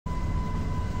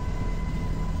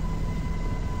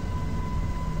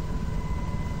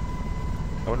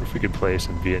wonder if we could play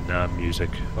some Vietnam music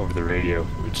over the radio.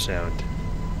 It would sound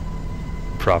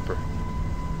proper.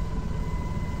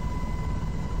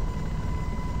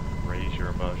 Raise your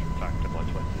emotion factor by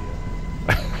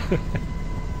 20.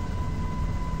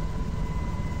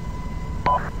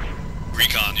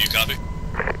 Recon, you copy?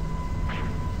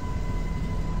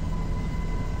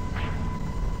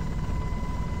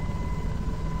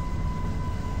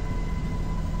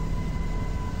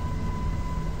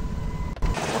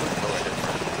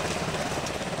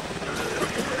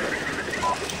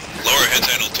 Lower head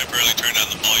handle, temporarily turn down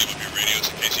the volume of your radios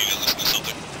in case you need to listen to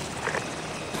something.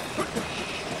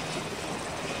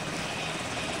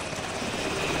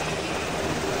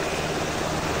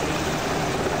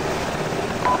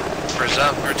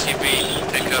 Reserve RTB,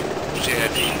 pick up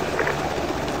JID.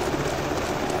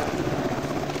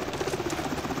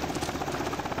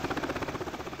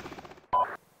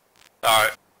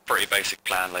 Alright, pretty basic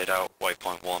plan laid out.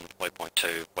 Waypoint 1, waypoint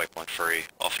 2, waypoint 3,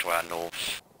 off to our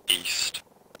north, east.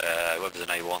 Whoever's an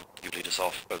A1, you lead us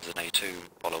off. Whoever's an A2,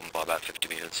 follow them by about 50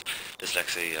 meters.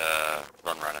 Dyslexy,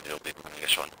 run around and you'll be running a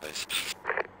shot in the face.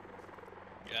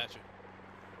 Gotcha.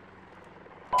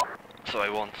 So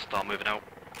A1, start moving out.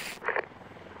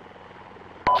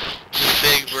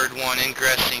 Big Bird 1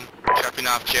 ingressing, dropping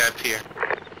off jab here.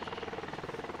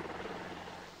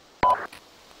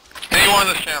 Anyone on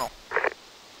this channel?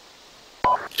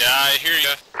 Yeah, I hear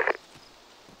ya.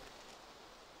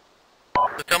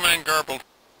 They're coming in garbled.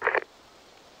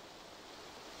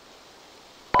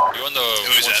 You on the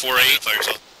 148? Fire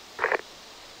yourself.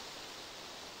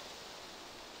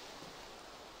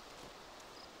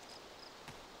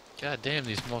 God damn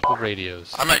these multiple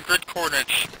radios. I'm at grid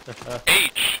coordinates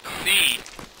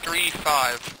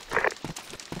HC35.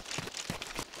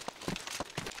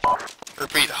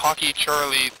 Repeat, Hockey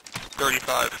Charlie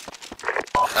 35.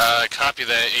 Copy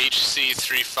that,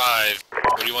 HC35.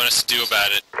 What do you want us to do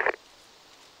about it?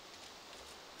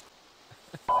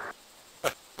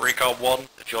 Recon 1,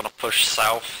 if you want to push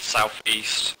south,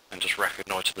 southeast, and just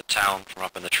reconnoitre the town from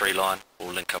up in the tree line,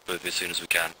 we'll link up with you as soon as we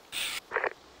can.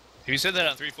 If you said that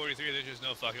on 343, there's just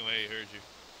no fucking way he heard you.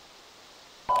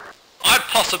 I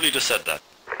possibly just said that.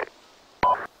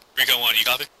 Recon 1, you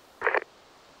copy?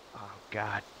 Oh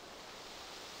god.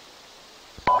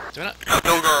 Do not.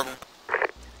 Still garbled.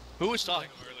 Who was talking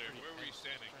earlier? Where were you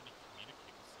standing?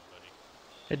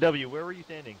 Hey W, where were you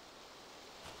standing?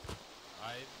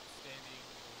 I'm standing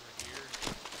over here.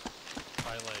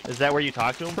 By like... Is that where you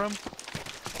talked to him from?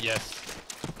 Yes.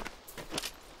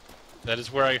 That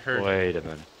is where I heard him. Wait a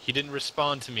minute. He didn't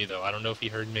respond to me though. I don't know if he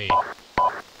heard me.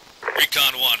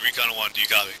 Recon 1, do you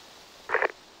copy?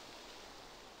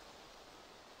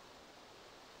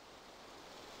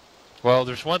 Well,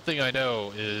 there's one thing I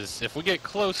know is if we get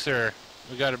closer,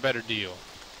 we got a better deal.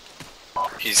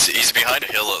 He's behind a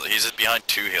hill. He's behind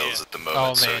two hills at the moment,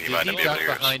 Oh so man, he dude, might he not be able got to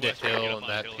hear us. behind a hill in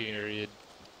that period.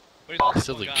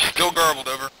 Silly. Still garbled,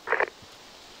 over.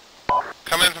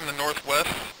 Coming from the northwest.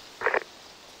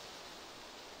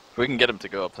 If we can get him to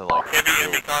go up to like Heavy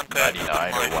enemy contact.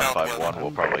 99 or 151,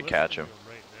 we'll probably catch him.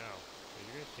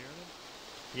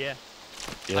 Yeah.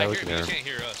 Yeah, we can hear You him. can't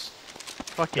hear us.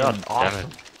 Fucking God damn awesome.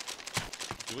 it.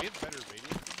 Do we have better radios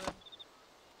than them?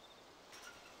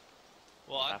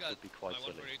 Well, I've That got would be quite my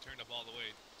silly. 148 turned up all the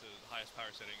way to the highest power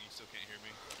setting, and you still can't hear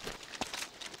me.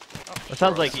 It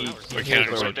sounds like he We're hears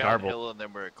counting. where We're we're garbled. downhill and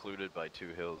then we're occluded by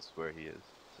two hills where he is.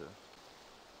 So.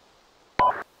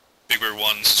 Big Bird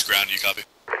 1, this is ground, you copy?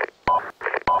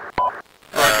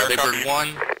 Big Bird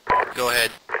 1, go ahead.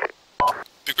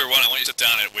 Big Bird 1, I want you to sit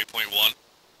down at waypoint 1.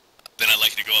 Then I'd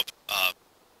like you to go up,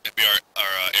 it'd be our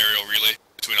aerial relay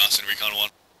between us and Recon 1.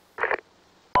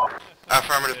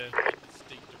 Affirmative.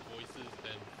 Distinctive voices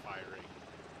and firing.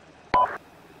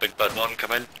 Big Bird 1,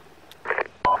 come in.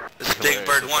 This is Big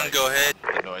Bird 1, go ahead.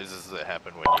 The noises that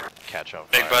happen when you catch on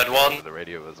Big fire Bird 1. over the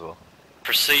radio as well.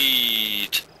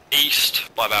 Proceed east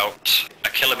by about a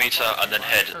kilometre and then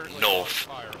head north.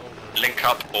 Link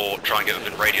up or try and get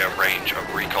within radio range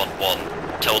of Recon 1.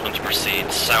 Tell them to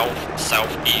proceed south,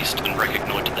 southeast and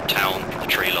reconnoitre the town from the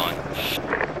tree line.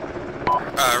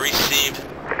 Received.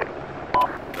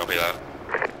 Copy that.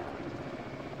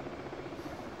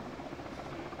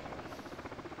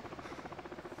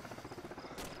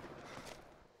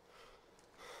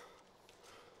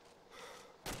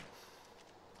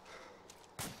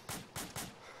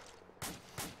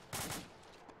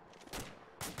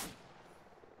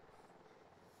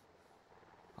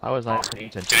 I was not paying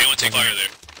attention. Did anyone take fire there?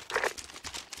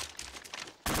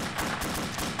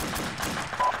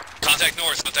 Contact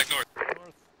north, contact north.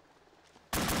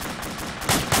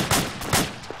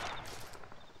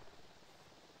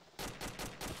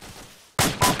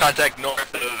 contact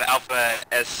north of Alpha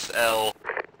SL,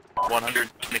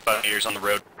 125 meters on the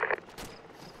road.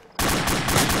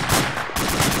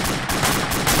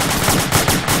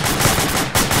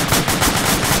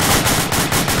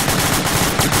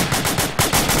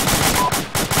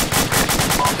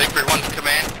 Big Bird 1 to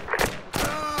command.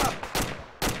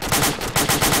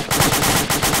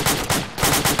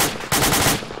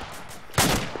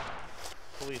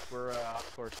 Police, we're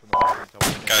off course from the left. Go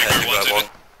ahead, Big Bird 1.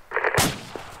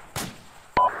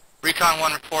 Recon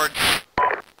 1 reports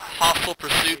hostile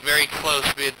pursuit very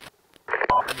close. Be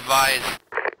advised.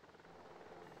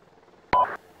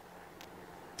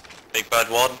 Big Bird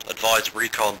 1, advise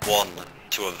Recon 1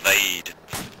 to evade.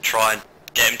 Try and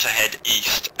get him to head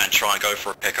east and try and go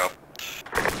for a pickup.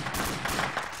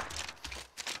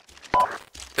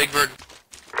 Big Bird.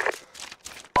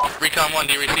 Recon 1,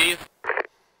 do you receive?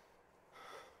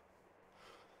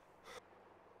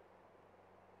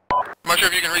 I'm not sure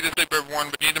if you can read this, Big Bird 1,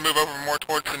 but you need to move over more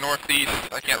towards the northeast.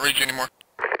 I can't read you anymore.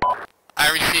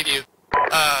 I receive you.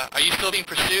 Are you still being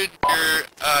pursued? You're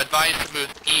advised to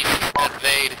move east and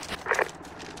evade.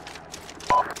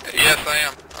 Yes, I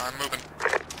am. I'm moving.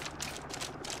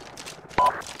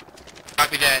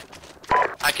 Copy that.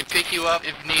 I can pick you up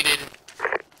if needed.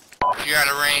 If you're out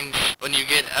of range, when you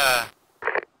get out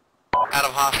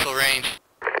of hostile range.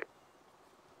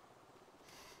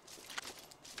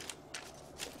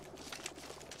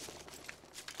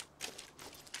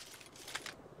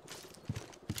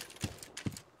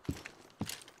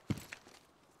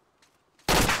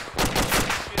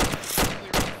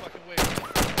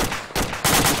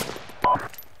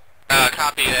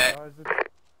 Copy that.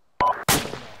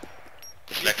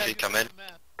 Does Lexi come in?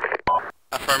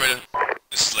 Affirmative.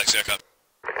 This is Lexi, I copy.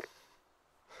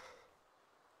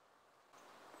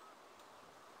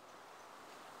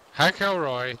 Hi,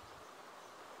 Kelroy.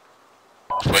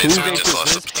 Wait, so we just Who lost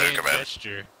is the this platoon hand commander.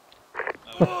 gesture?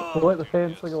 What the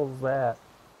hand signal is that?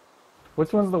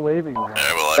 Which one's the waving one?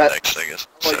 Yeah, well, I'm next, I guess.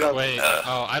 So, Wait,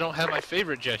 oh, I don't have my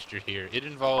favorite gesture here. It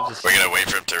involves a we're gonna wait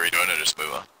for him to redo it or just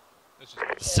move on?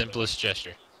 simplest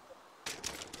gesture.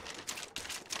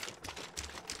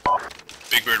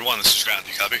 Big Bird 1, this is ground,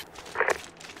 you copy?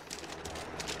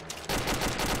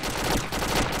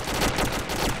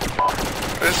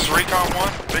 This is Recon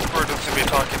 1. Big Bird doesn't be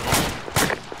talking.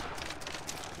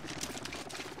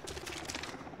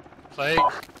 Plague.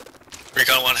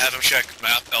 Recon 1, have him check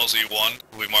map LZ1.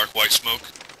 We mark white smoke.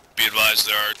 Be advised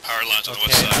there are power lines on the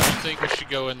west Okay, I side. don't think we should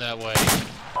go in that way.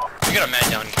 We got a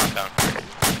man down in compound.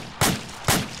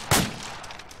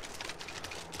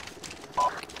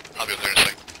 I'll be there in a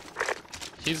second.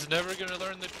 He's never gonna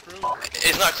learn the truth.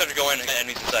 It's not clear to go in and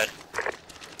enemies inside.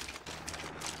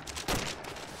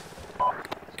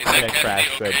 Is that Kennedy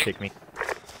okay? Pick me.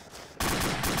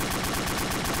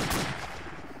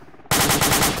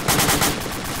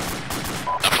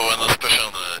 Alpha 1, let's push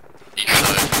on the east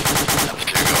side. Alpha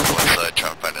 2, go on the west side, try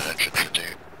and find an entrance for 2.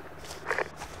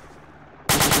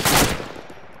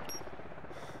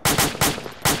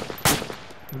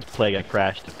 This play got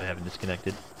crashed if I haven't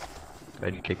disconnected. Go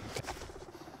ahead and kick.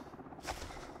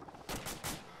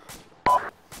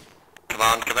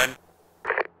 Command, come in.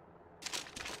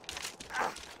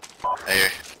 Hey,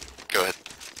 go ahead.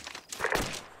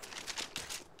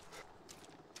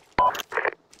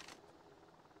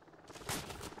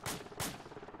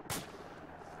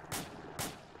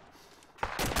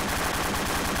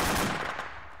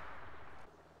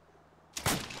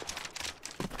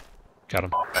 Got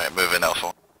him. Alright, move in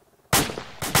Alpha.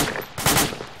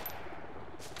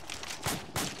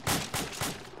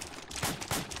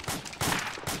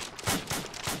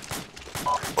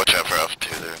 Watch out for Alpha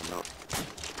 2 there. No.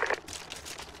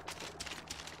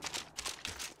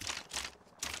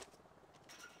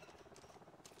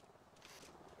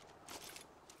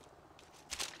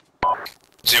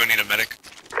 Does anyone need a medic?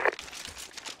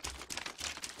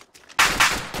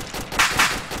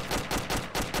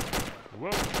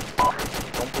 Whoa.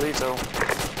 Don't believe so.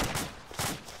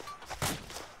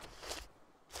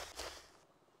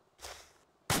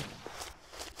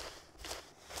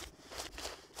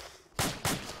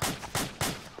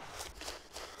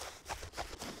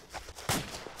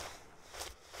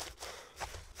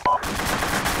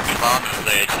 Command,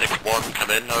 they 6-1,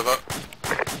 come in, over.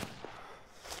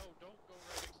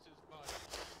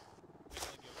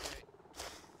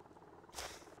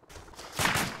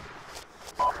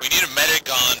 We need a medic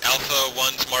on Alpha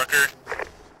 1's marker.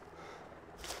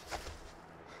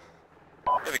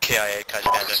 We have a KIA,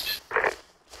 Kajimanda.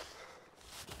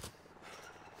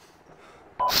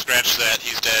 Scratch that,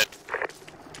 he's dead.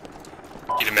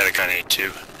 Need a medic on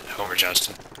A2. Homer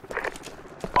Johnston.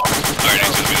 Alright, he's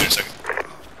gonna be there in a second.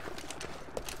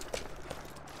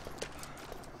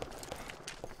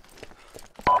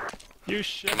 You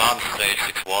shit. Command stage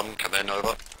 6-1, come in,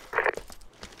 over.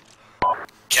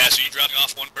 Cass, are you dropping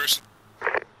off one person?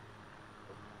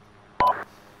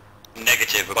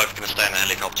 Negative, we're both going to stay in the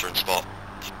helicopter and spot.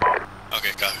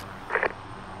 Okay, copy.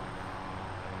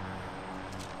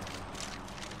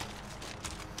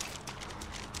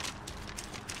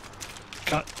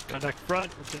 Contact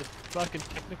front with the fucking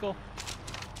technical.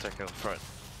 Technical front.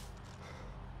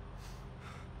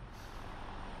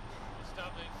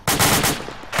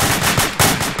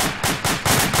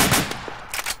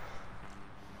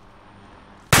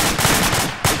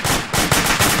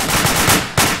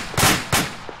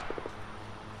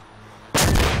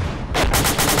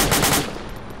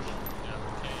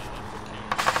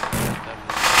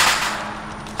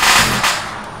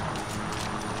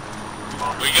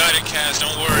 We got it, Kaz,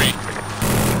 don't worry.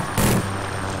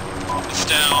 It's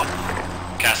down.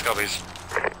 Cass copies.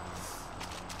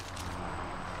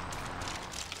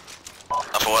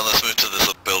 Alpha 1, let's move to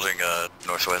this building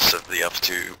northwest of the Alpha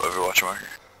 2 Overwatch marker.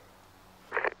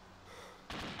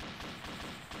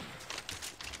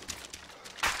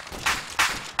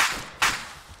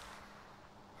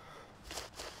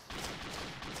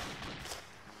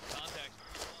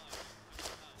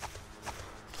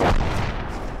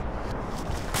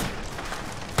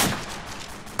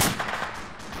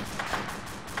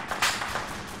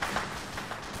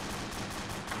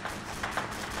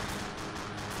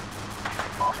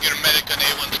 Get a medic on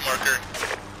A1's marker.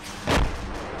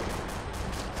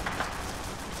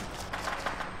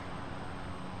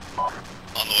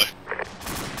 On the way.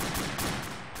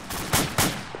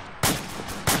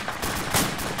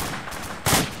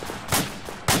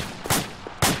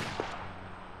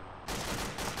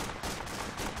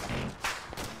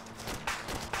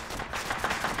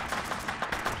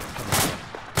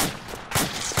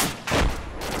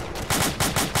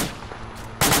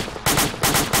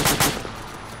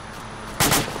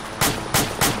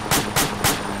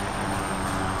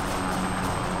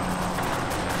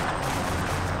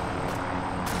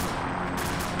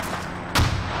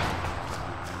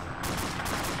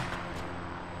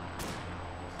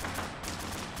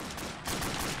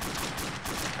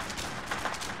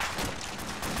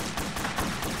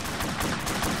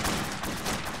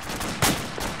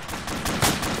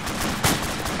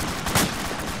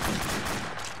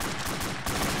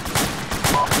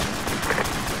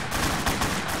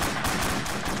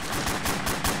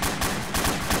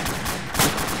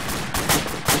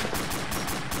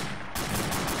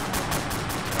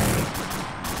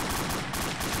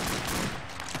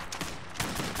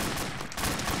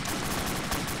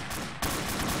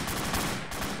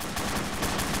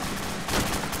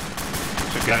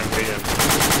 Got him way in.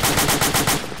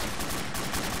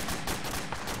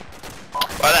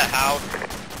 By that house.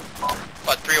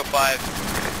 About 305.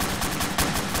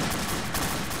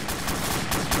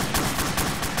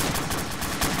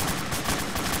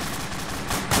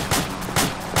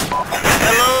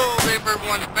 Hello, Vapor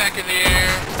 1's back in the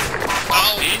air.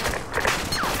 Oh,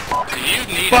 you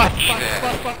need Fuck,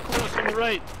 close on the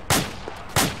right.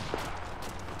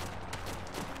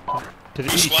 To the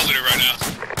Who's east. squad leader right now?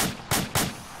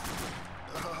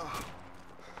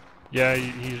 Yeah,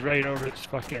 he's right over this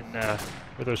fucking, where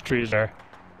those trees are.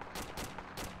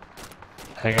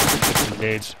 Hang on for the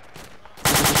grenades.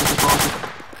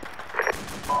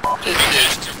 This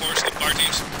is 2 horse, the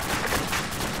parties.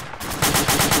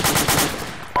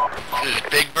 This is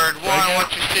Big Bird 1,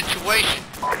 what's your situation?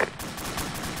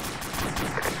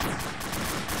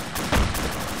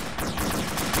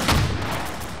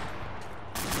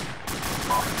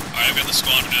 Alright, I've got the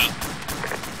squad now.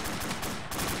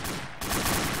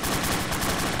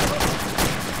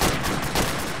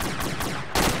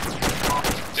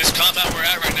 This compound we're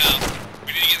at right now,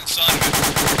 we need to get inside of it.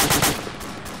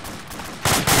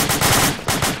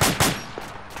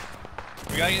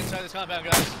 We gotta get inside this compound,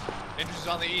 guys. Entrance is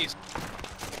on the east.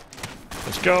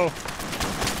 Let's go.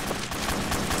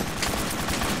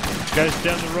 Guys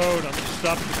down the road, I'm gonna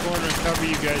stop at the corner and cover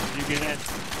you guys as you get in.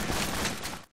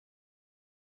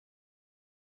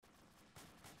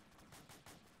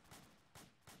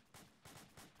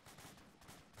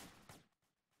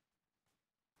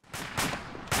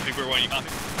 Big Bird 1, you copy?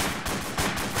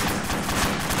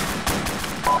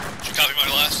 Did you copy my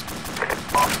last?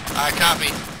 I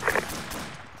copy.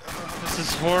 This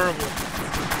is horrible.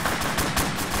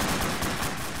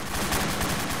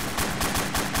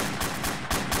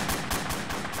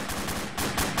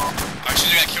 Alright, so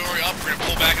you got cavalry up, we're gonna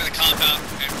pull back into the compound,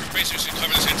 and we're basically just gonna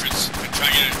cover this entrance and try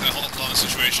and get a hold on the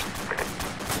situation.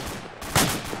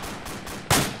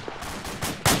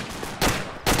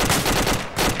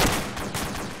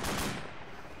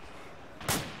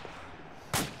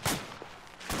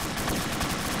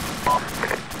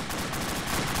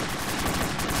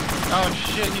 Oh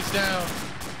shit, he's down.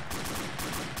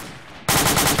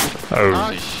 Oh,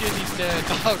 Oh shit, he's dead.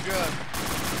 Oh god.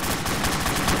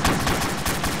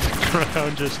 the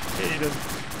ground just ate him.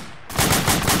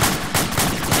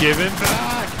 Give him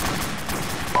back!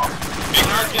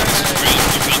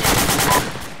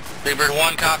 Big Bird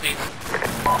 1, copy. Big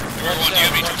Bird 1, do you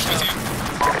have any troops with you?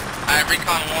 I have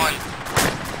Recon 1.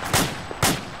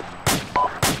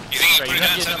 You think you can put it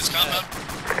down inside this compound?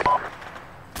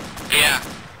 Yeah.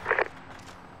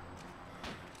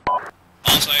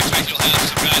 Also, I expect you'll have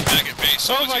some guys back at base,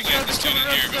 so Oh once my you land God, this they're dude in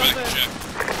coming here, go up back and so check.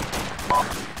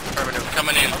 Affirmative,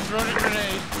 coming in. I'm throwing a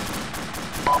grenade.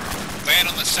 Land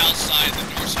on the south side. The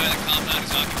north side of the compound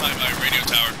is occupied by a radio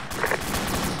tower.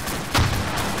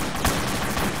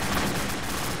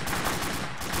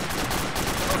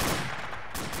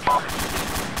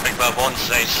 Big Bird 1,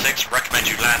 Stage 6, recommend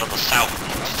you land on the south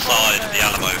side of the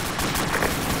Alamo.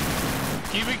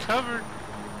 Keep me covered.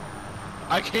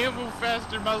 I can't move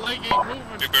faster. My leg ain't moving.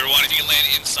 Big Bird 1, if you can land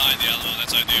inside the Alamo,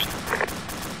 that's ideal.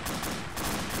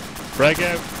 Frag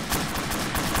out.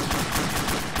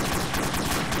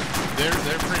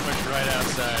 They're pretty much right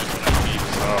outside when I need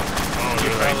them. Oh, You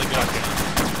you're probably right. got some.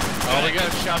 Oh, they got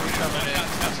a chopper coming in.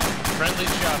 Friendly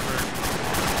chopper.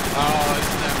 Oh,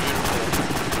 isn't that beautiful?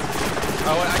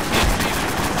 Oh, I can't see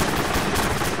them.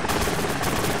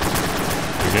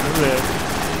 You're gonna live.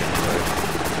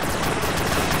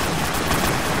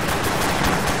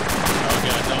 Oh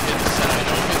god, don't hit the side.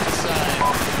 Don't hit the side.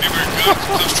 Big Bird,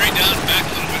 go straight down, back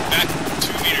a little bit, back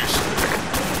 2 meters.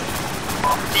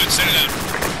 Good, set it out.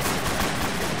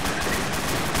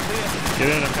 Get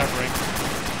in, I'm covering.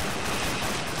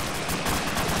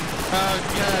 Oh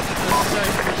god, the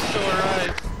sights were so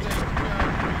right. Thank God.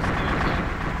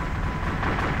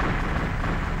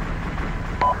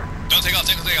 Don't take off,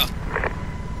 take off.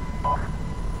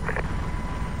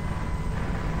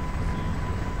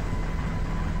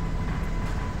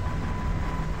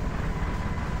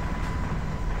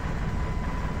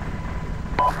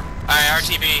 Alright,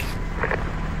 RTB.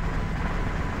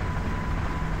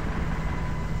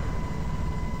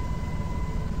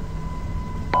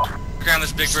 Ground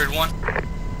this Big Bird 1.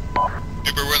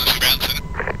 Big Bird, we're on the ground center.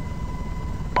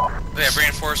 We have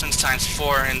reinforcements times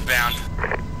 4 inbound.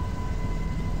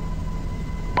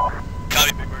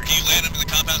 Copy, Big Bird. Can you land him in the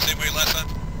compound same way last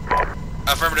time?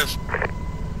 Affirmative.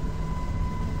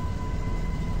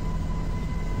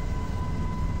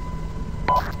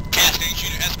 Cast, need you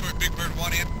to escort Big Bird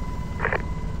 1 in.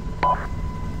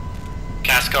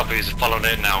 Cast copies, following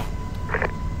in now.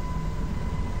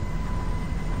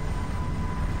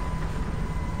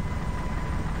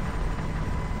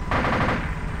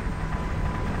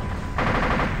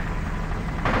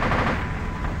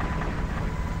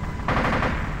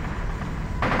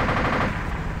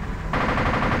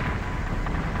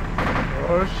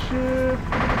 Oh shit!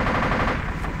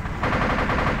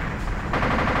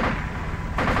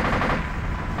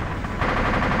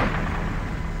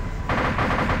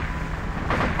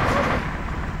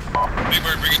 Big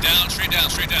Bird, bring it down, straight down,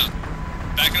 straight down.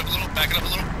 Back it up a little, back it up a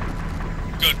little.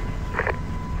 Good.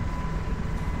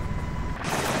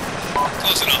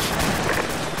 Close enough.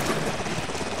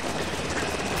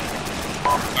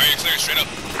 Alright, you're clear, straight up.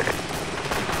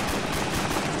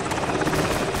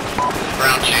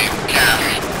 Ground chief, Cash.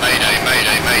 Mayday,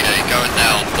 mayday, mayday. Going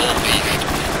down, northeast.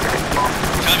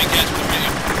 Copy, catch with the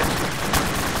radio.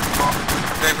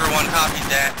 Big Bird 1, copy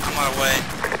that. I'm on my way.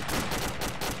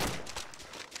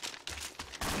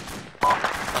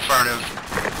 Affirmative.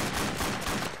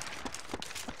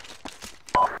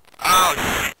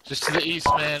 Oh, Just to the east,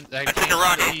 man. That I took came a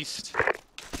rocket. to the east.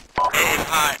 aim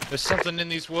high. There's something in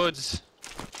these woods.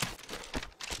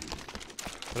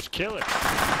 Let's kill it.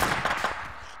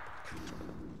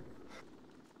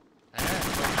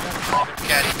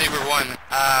 Cash, Big Bird 1.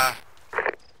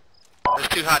 It's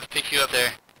too hot to pick you up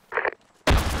there.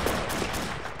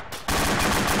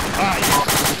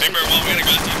 Big Bird 1, we gotta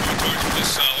go deep towards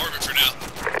this orbit for now.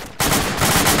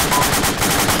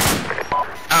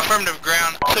 Affirmative,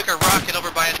 ground. Took a rocket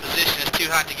over by his position. It's too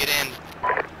hot to get in.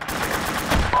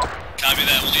 Copy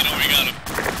that, we'll let you know where you got him.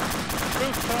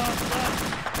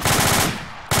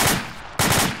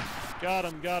 Got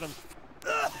him, got him.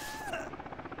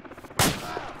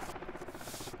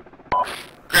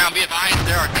 Ground, be advised,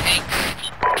 there are tanks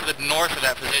to the north of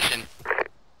that position.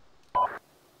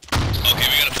 Okay,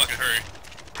 we gotta fucking hurry.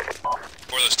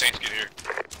 Before those tanks get here.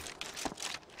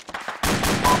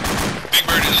 Big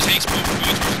Bird, are those tanks moving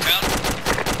towards the town?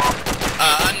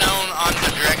 Unknown on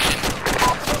the direction.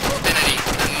 Vicinity,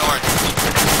 to the north.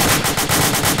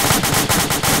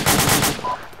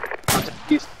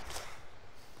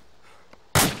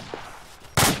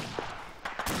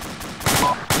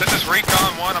 is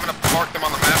Recon 1. I'm going to mark them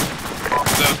on the map.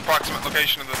 The approximate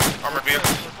location of the armored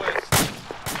vehicles.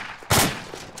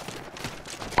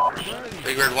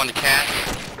 Big Red 1 to Cat.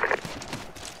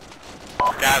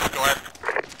 Guys, go ahead.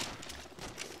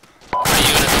 Are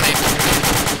you in a safe position?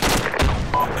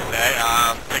 Okay,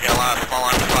 taking a lot of small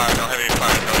arms fire, no heavy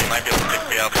fire, so you might be able to pick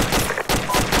me up.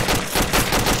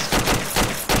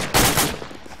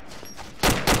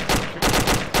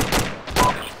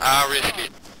 I'll risk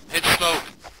it. Hit smoke.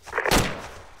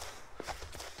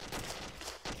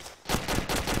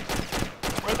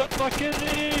 Where the fuck is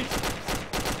he?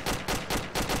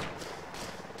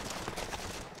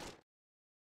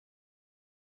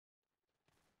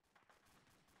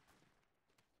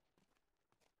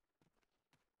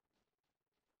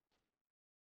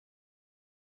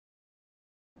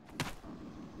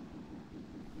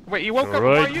 Wait, you woke up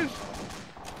Right. before you?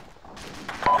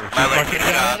 Fucking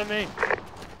down to me.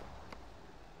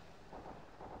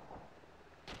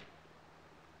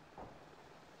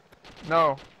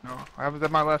 No, I was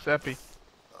at my last epi.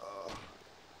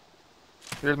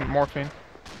 Here's morphine.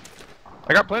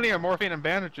 I got plenty of morphine and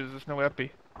bandages, there's no epi.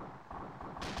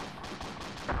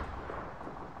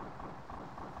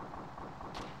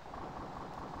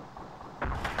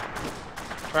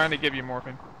 Trying to give you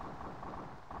morphine.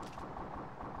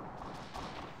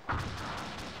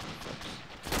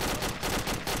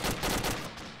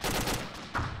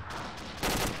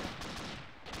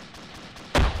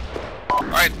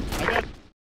 Alright. I got.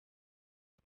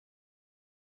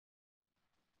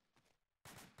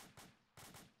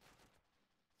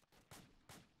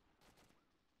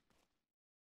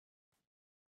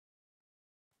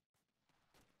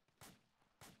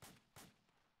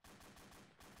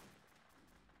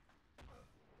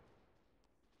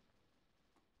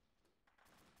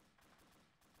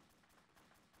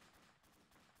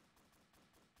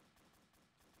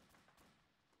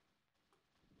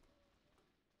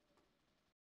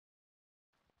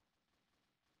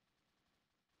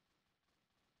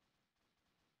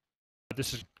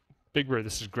 This is Big Bird.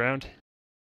 This is ground.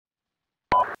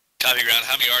 Copy ground.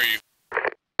 How many are you?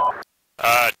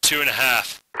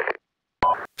 2.5.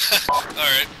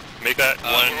 Alright. Make that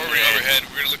We're one. already overhead.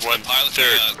 We're gonna look for the pilots,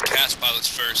 1/3. cast pilots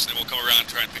first, then we'll come around and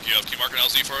try and pick you up. Can you mark an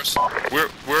LZ for us?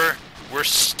 We're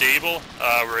stable.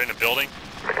 We're in a building.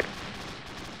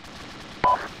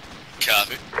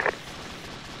 Copy.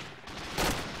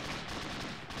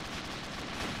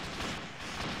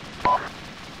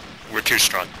 We're too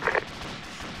strong.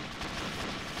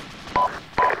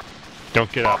 Don't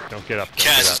get up. Don't get up. Don't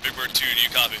Cast get is up. Big Bird 2. Do you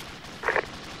copy?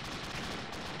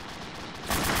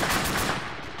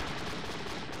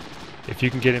 If you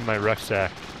can get in my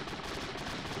rucksack,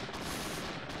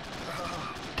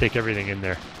 take everything in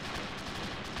there.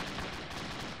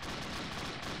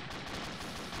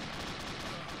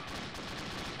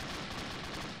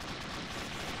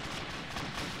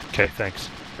 Okay, thanks.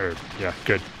 Or, yeah,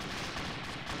 good.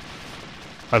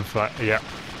 I'm fine. Yeah,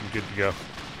 I'm good to go.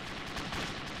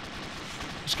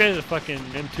 This guy has a fucking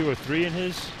M203 in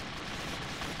his.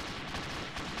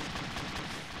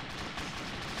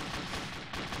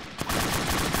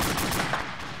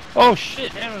 Oh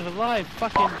shit, Nano's alive.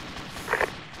 Fucking.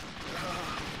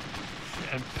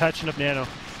 I'm patching up Nano.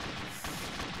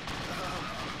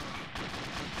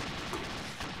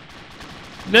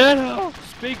 Nano!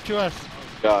 Speak to us!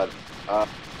 God, I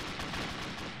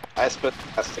spent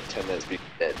the last like 10 minutes being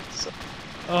dead, so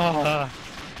Oh,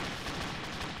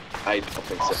 I don't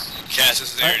think so. Cass,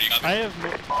 this is Aaron. Do you copy? I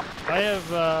have,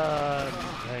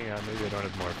 hang on, maybe I don't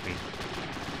have morphine.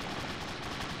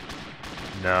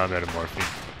 No, I'm out of morphine.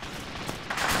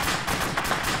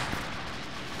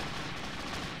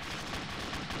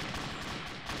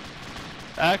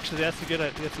 Actually, that's a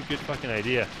good fucking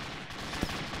idea.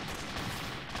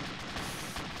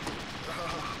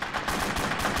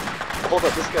 Hold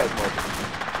up, this guy's more.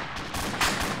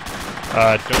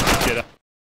 Don't just get up.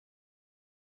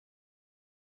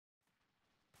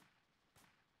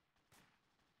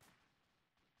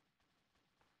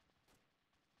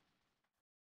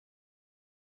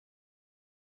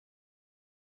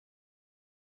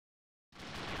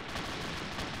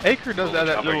 ACRE does that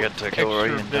Chopper little get to kill Roy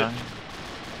extra and bit, die.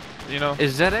 you know?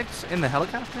 Is ZX in the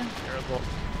helicopter? Terrible.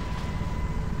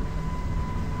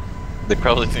 They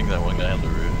probably think that one guy on the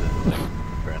roof is like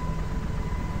friendly.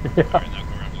 Alright, now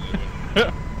go around to the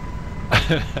other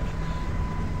one.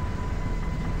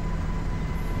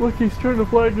 Look, he's trying to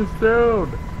flag us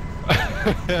down.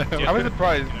 I was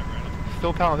surprised.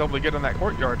 Still Talon's able to get in that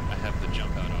courtyard. I have the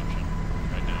jump out option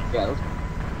right now. Yeah,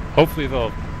 Hopefully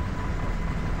they'll.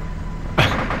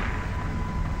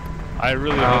 I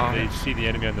really hope they see the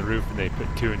enemy on the roof and they put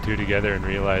 2 and 2 together and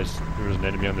realize there was an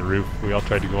enemy on the roof. We all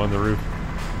tried to go on the roof.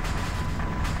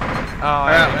 Oh,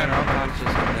 Yeah, man, I'm conscious,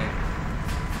 I think.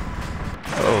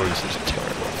 Oh, this is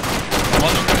terrible.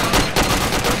 On the ground.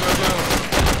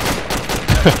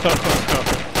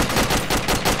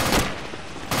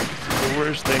 The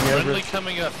worst thing Friendly ever.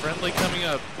 coming up, friendly coming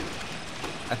up.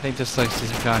 I think just like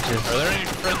she's unconscious. Are there any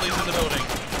friendlies in the building?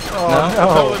 Oh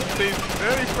Oh, let's see.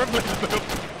 Any friendly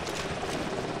stuff.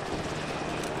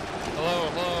 Hello,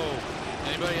 hello.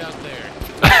 Anybody out there?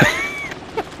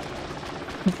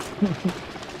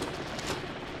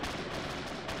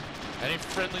 Any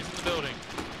friendlies in the building?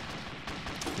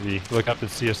 Did he look up and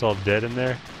see us all dead in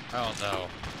there? Oh no.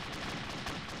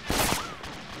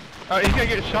 Oh, he's gonna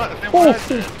get shot. At the Oh,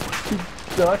 same time.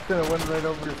 he ducked and it went right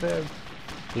over his head.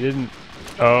 He didn't.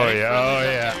 Oh Any yeah, oh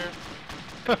friendlies yeah.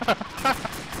 out there?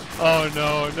 Oh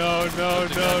no, no, no,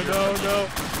 no, no, no.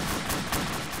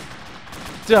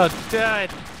 Don't die.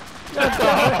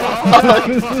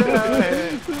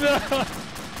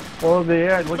 Oh, they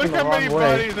are Look looking the how many wrong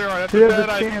way. bodies there are. That's He a has bad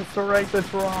a idea. chance to right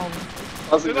this wrong.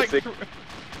 I was There's gonna like, say,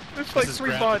 there's like This is 3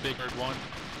 Grant, bodies. the big bird one.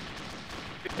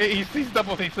 He sees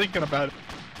double. He's thinking about it.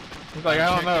 He's like, I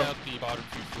don't Check know. out the bottom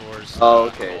 2 floors. Oh,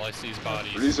 okay. All I see is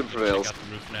bodies. Reason prevails. Check out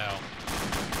the roof now.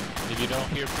 If you don't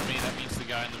hear from me, that means the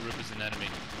guy on the roof is an enemy.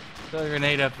 Throw a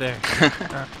grenade up there.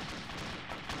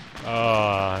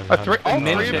 Oh, All 3 of them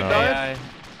Ninja died? AI.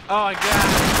 Oh, I got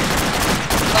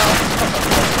it.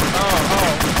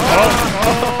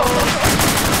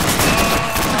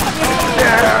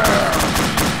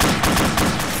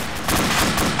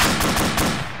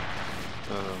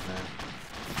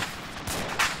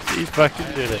 he fucking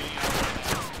did it.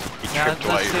 Now, tripped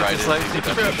while let's you see if ride it's in, like maybe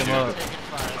to that's beat the them up.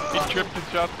 He tripped and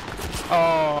shot.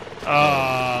 Oh.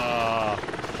 Ah.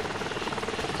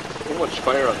 how much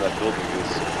fire on that building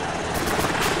is.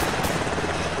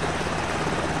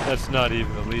 That's not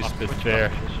even the least bit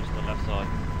fair. It's just the left side.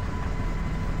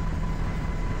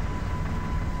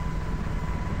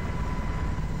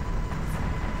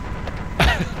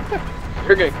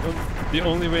 You're getting The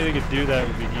only way they could do that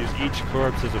would be to use each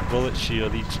corpse as a bullet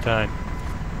shield each time.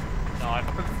 No, I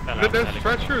fell out. There's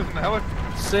stretchers and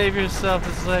helicopters. Save yourself,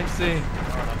 Dyslexia.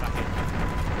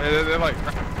 They're like,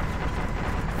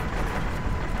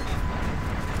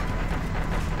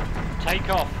 Take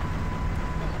off.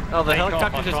 Oh, the Take off.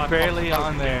 helicopter's I'll try just and barely pop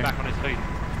on and get there. back on his feet.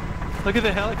 Look at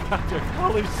the helicopter.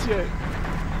 Holy shit.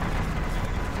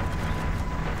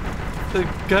 The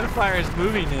gunfire is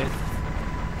moving it.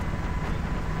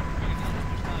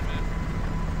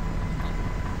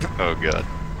 Oh god.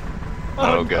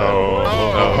 Oh god.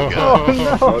 Oh, Oh god.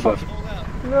 Oh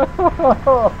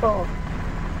no!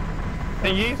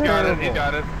 No! he's got it. He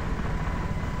got it.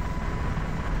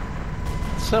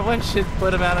 Someone should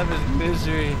put him out of his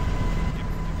misery.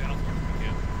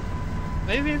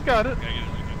 Maybe he's got it.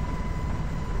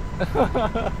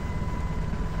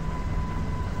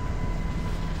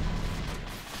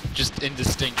 Just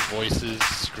indistinct voices,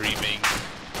 screaming,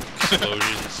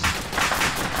 explosions.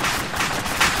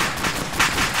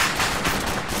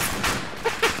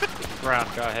 Ground,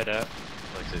 go ahead,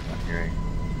 Like he's not hearing.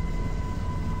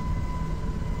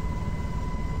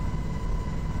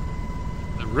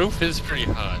 The roof is pretty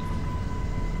hot.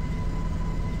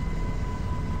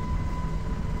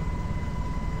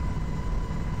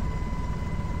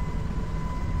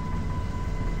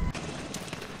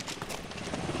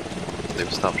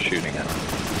 They've stopped shooting at him.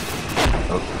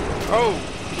 Oh.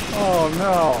 Oh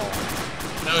no!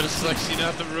 No, Dyslexia,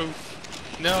 not the roof.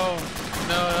 No,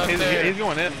 no, not there. He's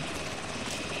going in.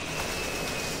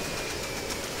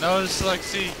 No,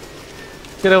 Dyslexia.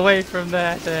 Get away from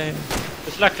that thing.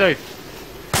 Dyslexia!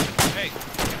 Hey.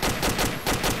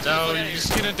 No, you're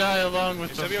just gonna die along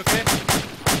with them. okay?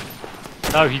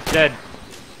 No, he's dead.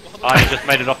 I just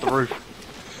made it off the roof.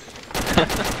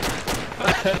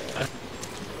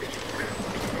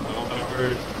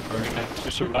 We're gonna have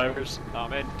 2 survivors.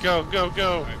 I'm in. Go, go,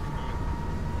 go.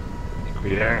 We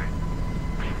there?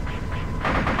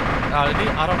 Oh, did he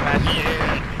auto match?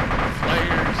 Yeah.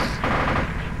 Flares.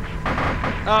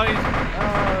 Oh, he's.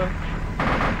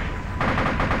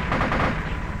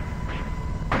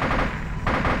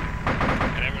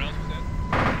 And everyone else was dead?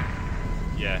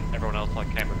 Yeah, everyone else like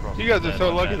came across. You guys are dead so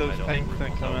on lucky that, those made it tanks off the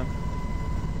didn't roof come in.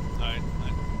 Alright,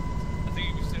 I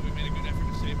think we said we made a good effort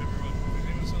to save everyone. If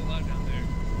anyone's still alive down there,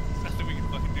 there's nothing we can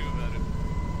fucking do about it.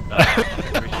 No, I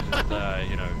think we should just,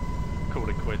 you know, call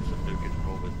it quits and do good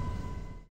roll.